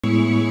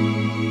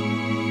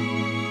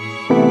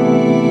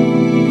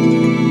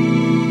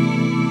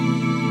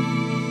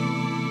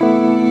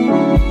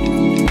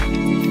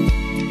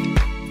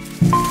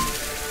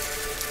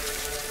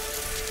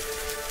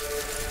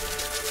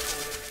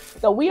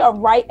So we are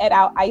right at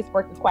our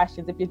icebreaker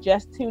questions. If you're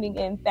just tuning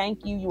in,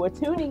 thank you. You are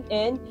tuning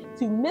in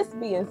to Miss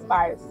Be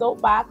Inspired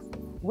Soapbox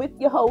with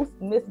your host,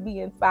 Miss Be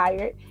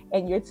Inspired,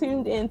 and you're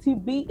tuned in to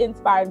Be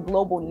Inspired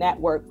Global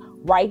Network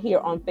right here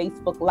on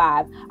Facebook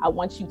Live. I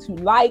want you to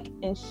like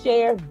and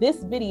share this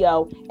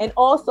video, and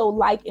also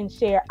like and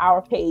share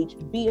our page,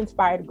 Be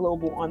Inspired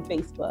Global, on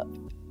Facebook.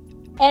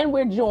 And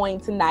we're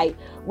joined tonight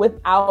with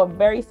our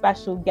very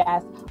special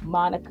guest,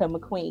 Monica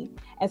McQueen.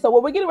 And so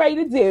what we're getting ready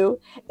to do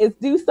is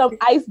do some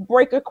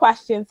icebreaker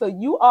questions so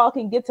you all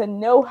can get to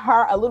know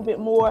her a little bit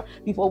more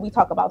before we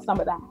talk about some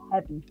of the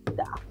heavy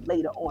stuff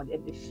later on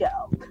in the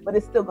show. But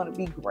it's still going to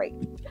be great.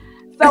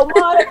 So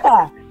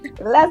Monica,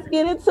 let's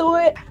get into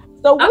it.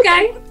 So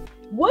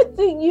what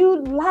do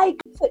you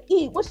like to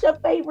eat? What's your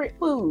favorite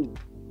food?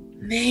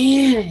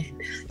 Man,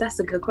 that's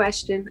a good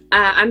question.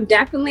 I'm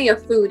definitely a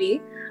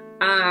foodie.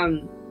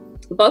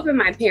 Both of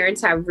my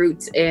parents have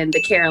roots in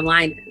the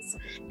Carolinas.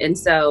 And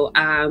so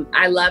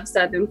I love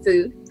Southern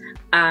food.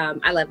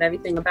 I love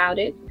everything about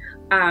it.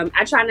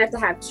 I try not to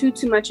have too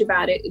much of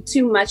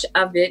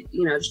it,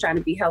 you know, just trying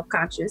to be health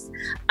conscious.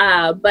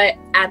 But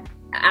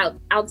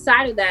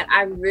outside of that,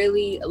 I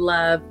really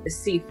love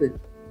seafood.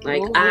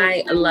 Like,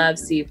 I love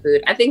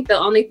seafood. I think the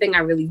only thing I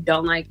really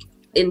don't like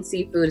in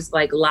seafood is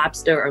like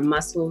lobster or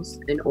mussels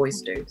and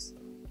oysters.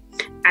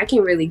 I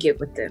can really get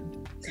with them.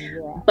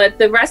 Yeah. But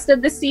the rest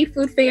of the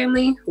seafood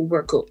family,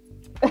 we're cool.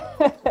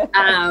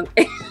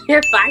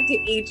 If I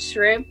could eat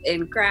shrimp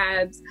and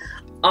crabs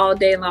all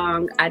day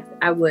long,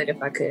 I would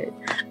if I could.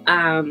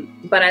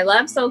 But I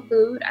love soul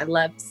food. I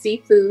love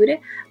seafood.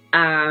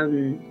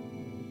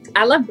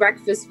 I love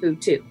breakfast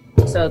food too.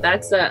 So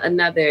that's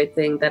another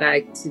thing that I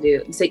like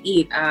to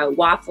eat.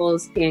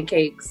 Waffles,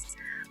 pancakes,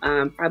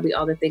 probably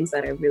all the things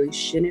that I really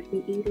shouldn't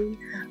be eating.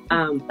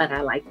 But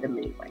I like them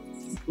anyways.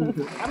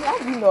 Mm-hmm. I mean,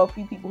 I do know a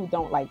few people who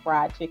don't like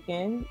fried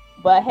chicken,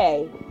 but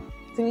hey,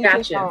 to each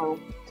his own.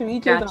 To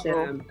each his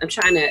own. I'm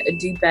trying to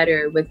do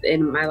better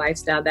within my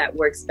lifestyle that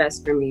works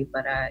best for me.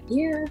 But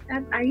yeah,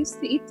 I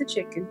used to eat the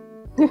chicken.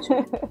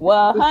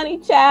 Well, honey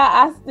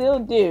child, I still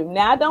do.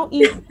 Now I don't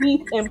eat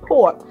beef and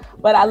pork,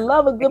 but I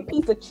love a good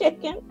piece of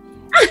chicken.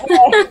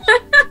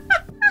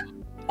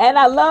 And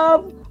I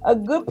love a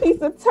good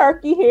piece of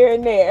turkey here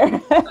and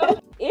there.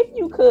 If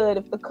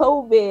the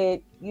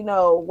COVID,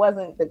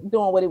 wasn't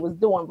doing what it was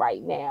doing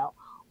right now,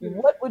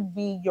 what would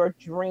be your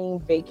dream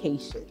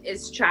vacation?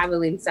 It's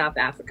traveling South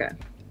Africa.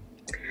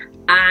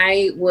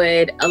 I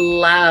would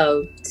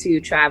love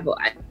to travel.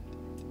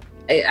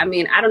 I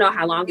mean, I don't know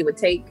how long it would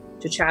take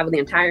to travel the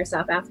entire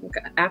South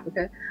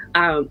Africa.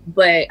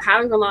 But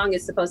however long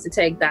it's supposed to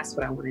take, that's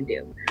what I want to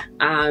do.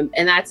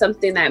 And that's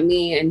something that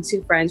me and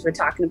two friends were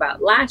talking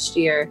about last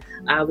year.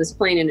 I was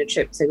planning a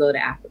trip to go to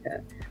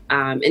Africa.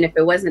 And if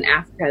it wasn't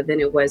Africa, then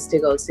it was to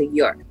go to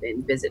Europe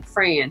and visit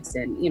France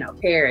and,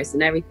 Paris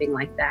and everything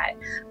like that.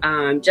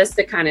 Just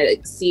to kind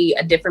of see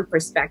a different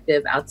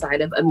perspective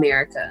outside of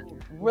America.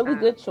 Really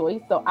good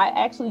choice. So I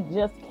actually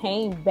just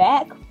came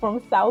back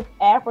from South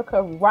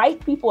Africa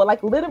right before,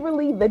 like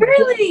literally the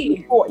day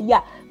before.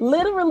 Yeah,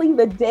 literally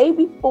the day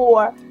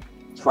before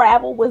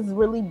travel was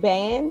really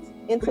banned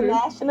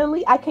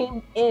internationally. I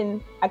came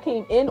in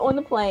on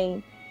the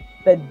plane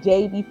the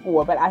day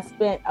before, but I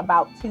spent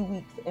about 2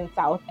 weeks in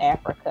South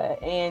Africa,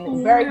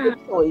 and very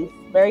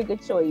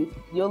good choice.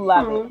 You'll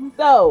love it.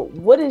 So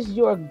what is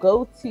your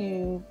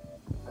go-to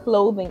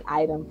clothing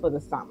item for the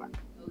summer?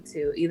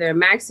 To either a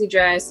maxi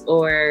dress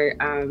or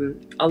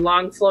a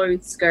long flowing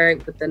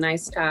skirt with a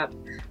nice top,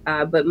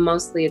 but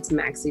mostly it's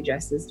maxi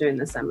dresses during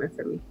the summer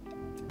for me.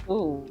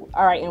 Ooh,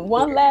 all right. And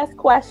one last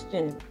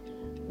question: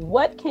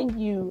 what can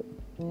you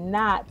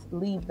not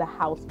leave the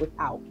house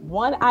without?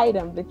 One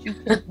item that you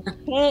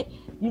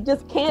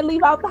just can't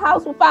leave out the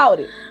house without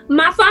it.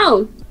 My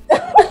phone.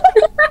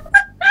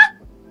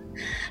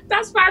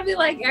 That's probably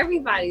like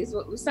everybody's.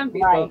 Some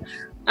people.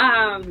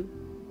 Right.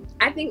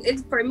 I think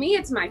for me,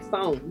 it's my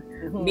phone,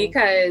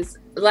 because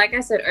like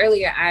I said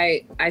earlier,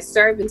 I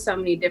serve in so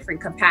many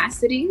different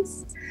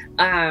capacities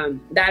that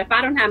if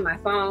I don't have my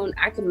phone,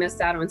 I can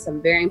miss out on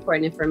some very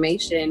important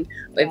information.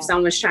 Yeah. If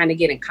someone's trying to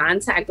get in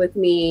contact with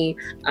me,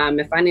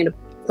 if I need to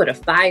put a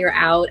fire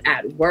out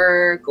at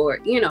work, or,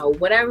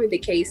 whatever the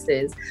case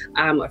is,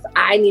 or if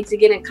I need to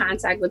get in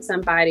contact with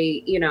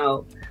somebody,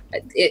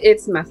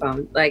 it's my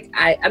phone. Like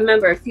I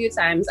remember a few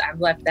times I've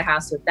left the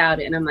house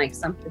without it, and I'm like,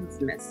 something's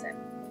missing.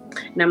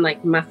 And I'm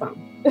like, my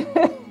phone.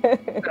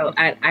 So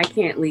I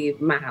can't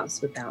leave my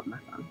house without my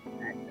phone.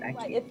 I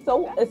can't.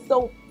 It's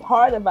so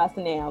part of us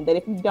now that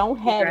if you don't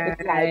have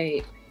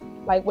it,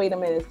 like, wait a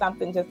minute,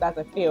 something just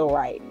doesn't feel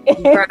right.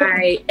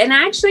 Right. And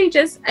actually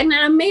and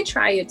I may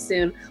try it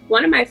soon.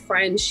 One of my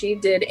friends, she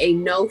did a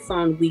no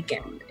phone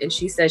weekend, and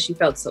she said she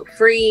felt so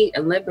free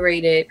and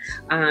liberated.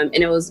 And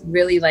it was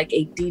really like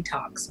a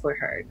detox for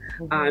her.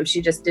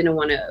 She just didn't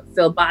want to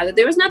feel bothered.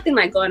 There was nothing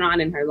like going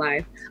on in her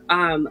life.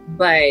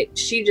 But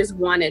she just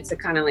wanted to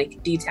kind of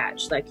like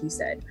detach, like you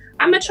said.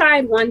 I'm gonna try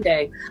it one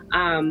day.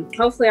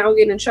 Hopefully I won't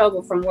get in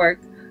trouble from work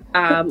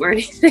or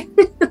anything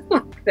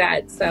like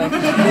that. So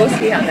we'll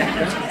see how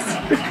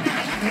that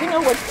goes. You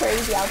know what's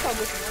crazy? I'll tell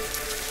this one